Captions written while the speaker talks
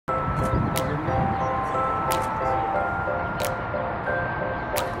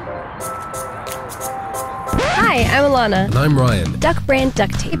Hi, I'm Alana. And I'm Ryan. Duck Brand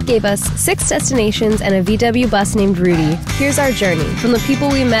Duct Tape gave us 6 destinations and a VW bus named Rudy. Here's our journey, from the people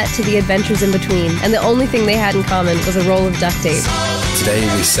we met to the adventures in between, and the only thing they had in common was a roll of duct tape. Today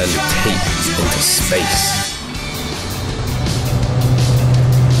we send tape into space.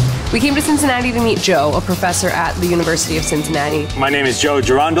 We came to Cincinnati to meet Joe, a professor at the University of Cincinnati. My name is Joe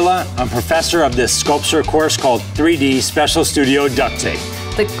Girandola. I'm professor of this sculpture course called 3D Special Studio Duct Tape.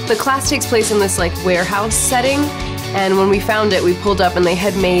 The class takes place in this warehouse setting, and when we found it, we pulled up and they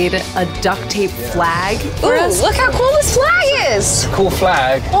had made a duct tape flag for us. Look how cool this flag is! Cool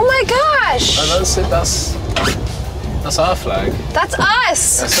flag. Oh my gosh! That's our flag. That's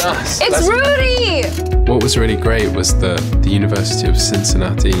us! That's us. It's Rudy! What was really great was that the University of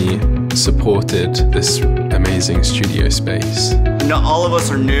Cincinnati supported this amazing studio space. Not all of us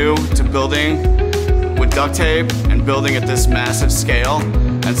are new to building with duct tape and building at this massive scale.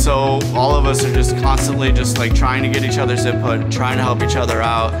 And so all of us are just constantly trying to get each other's input, trying to help each other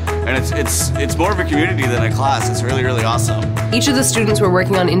out. And it's more of a community than a class. It's really, really awesome. Each of the students were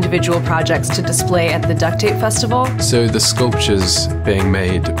working on individual projects to display at the Duct Tape Festival. So the sculptures being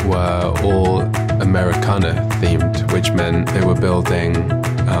made were all Americana themed, which meant they were building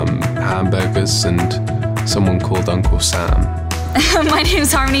hamburgers and someone called Uncle Sam. My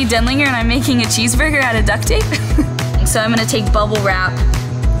name's Harmony Denlinger and I'm making a cheeseburger out of duct tape. So I'm gonna take bubble wrap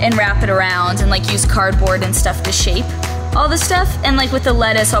and wrap it around and use cardboard and stuff to shape all the stuff. And with the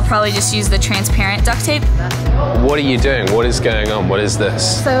lettuce, I'll probably just use the transparent duct tape. What are you doing? What is going on? What is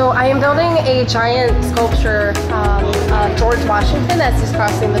this? So I am building a giant sculpture of George Washington as he's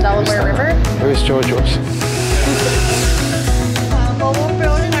crossing the Delaware River. Who's George Washington? Well, we're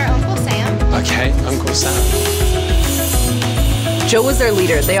building our Uncle Sam. Okay, Uncle Sam. Joe was their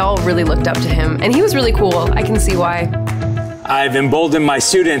leader. They all really looked up to him, and he was really cool. I can see why. I've emboldened my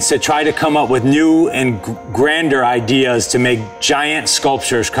students to try to come up with new and grander ideas to make giant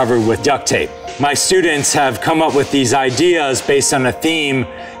sculptures covered with duct tape. My students have come up with these ideas based on a theme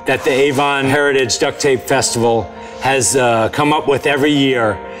that the Avon Heritage Duct Tape Festival has come up with every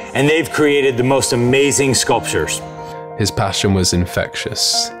year, and they've created the most amazing sculptures. His passion was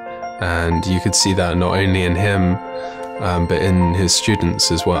infectious, and you could see that not only in him, but in his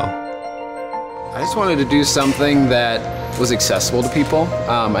students as well. I just wanted to do something that was accessible to people.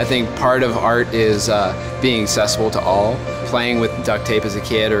 I think part of art is being accessible to all. Playing with duct tape as a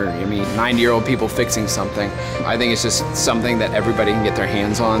kid, or 90-year-old people fixing something. I think it's just something that everybody can get their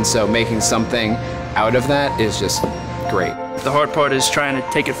hands on, so making something out of that is just great. The hard part is trying to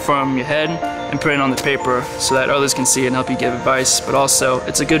take it from your head and put it on the paper so that others can see it and help you give advice, but also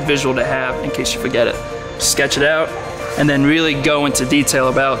it's a good visual to have in case you forget it. Sketch it out, and then really go into detail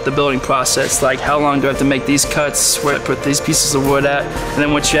about the building process, like how long do I have to make these cuts, where I put these pieces of wood at, and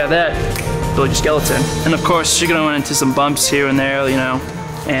then once you have that, build your skeleton. And of course, you're gonna run into some bumps here and there,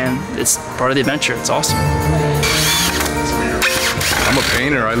 and it's part of the adventure. It's awesome. I'm a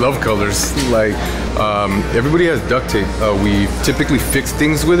painter. I love colors. Everybody has duct tape. We typically fix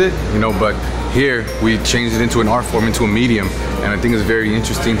things with it, but here we changed it into an art form, into a medium, and I think it's very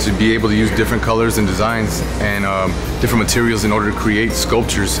interesting to be able to use different colors and designs and different materials in order to create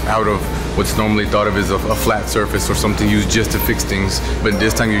sculptures out of what's normally thought of as a flat surface or something used just to fix things, but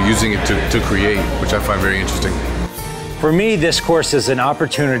this time you're using it to create, which I find very interesting. For me, this course is an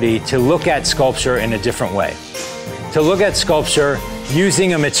opportunity to look at sculpture in a different way. To look at sculpture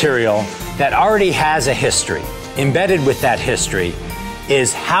using a material that already has a history. Embedded with that history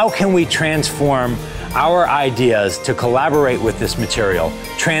is how can we transform our ideas to collaborate with this material,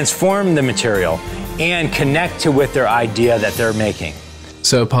 transform the material, and connect with their idea that they're making.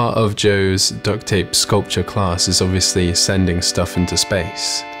 So a part of Joe's duct tape sculpture class is obviously sending stuff into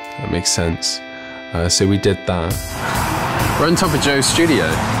space. That makes sense. So we did that. We're on top of Joe's studio.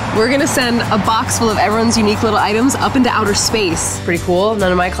 We're gonna send a box full of everyone's unique little items up into outer space. Pretty cool.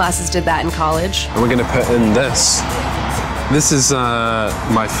 None of my classes did that in college. And we're gonna put in this. This is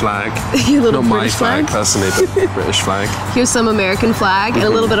my flag. Your little Not British my flag personally, but British flag. Here's some American flag and a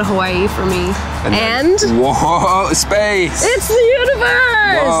little bit of Hawaii for me. And whoa, space! It's the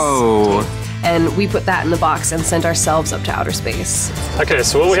universe! Whoa! And we put that in the box and sent ourselves up to outer space. Okay,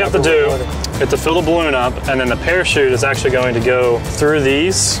 so what we have to do is to fill the balloon up, and then the parachute is actually going to go through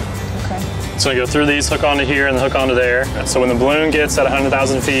these. Okay. It's going to go through these, hook onto here, and then hook onto there. So when the balloon gets at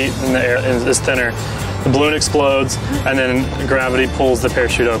 100,000 feet in the air, and is thinner, the balloon explodes, and then gravity pulls the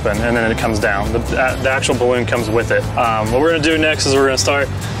parachute open, and then it comes down. The actual balloon comes with it. What we're going to do next is we're going to start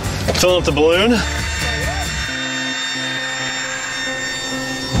filling up the balloon.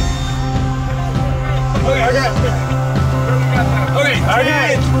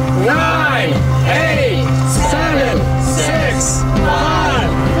 Okay, 9, 8, 7,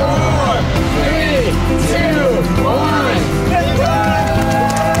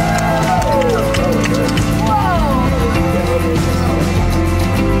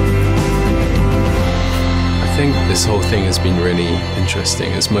 This whole thing has been really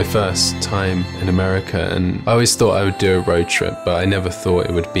interesting. It's my first time in America, and I always thought I would do a road trip, but I never thought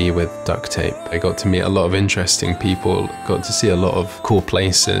it would be with duct tape. I got to meet a lot of interesting people, got to see a lot of cool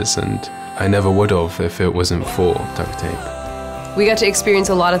places, and I never would have if it wasn't for duct tape. We got to experience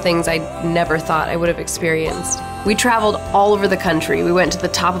a lot of things I never thought I would have experienced. We traveled all over the country. We went to the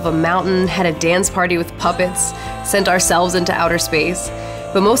top of a mountain, had a dance party with puppets, sent ourselves into outer space.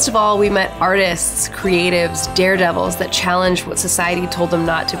 But most of all, we met artists, creatives, daredevils that challenged what society told them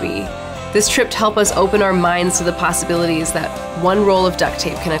not to be. This trip helped us open our minds to the possibilities that one roll of duct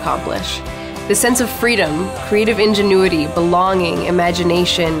tape can accomplish. The sense of freedom, creative ingenuity, belonging,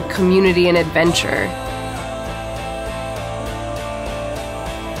 imagination, community, and adventure.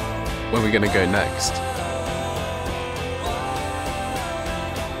 Where are we going to go next?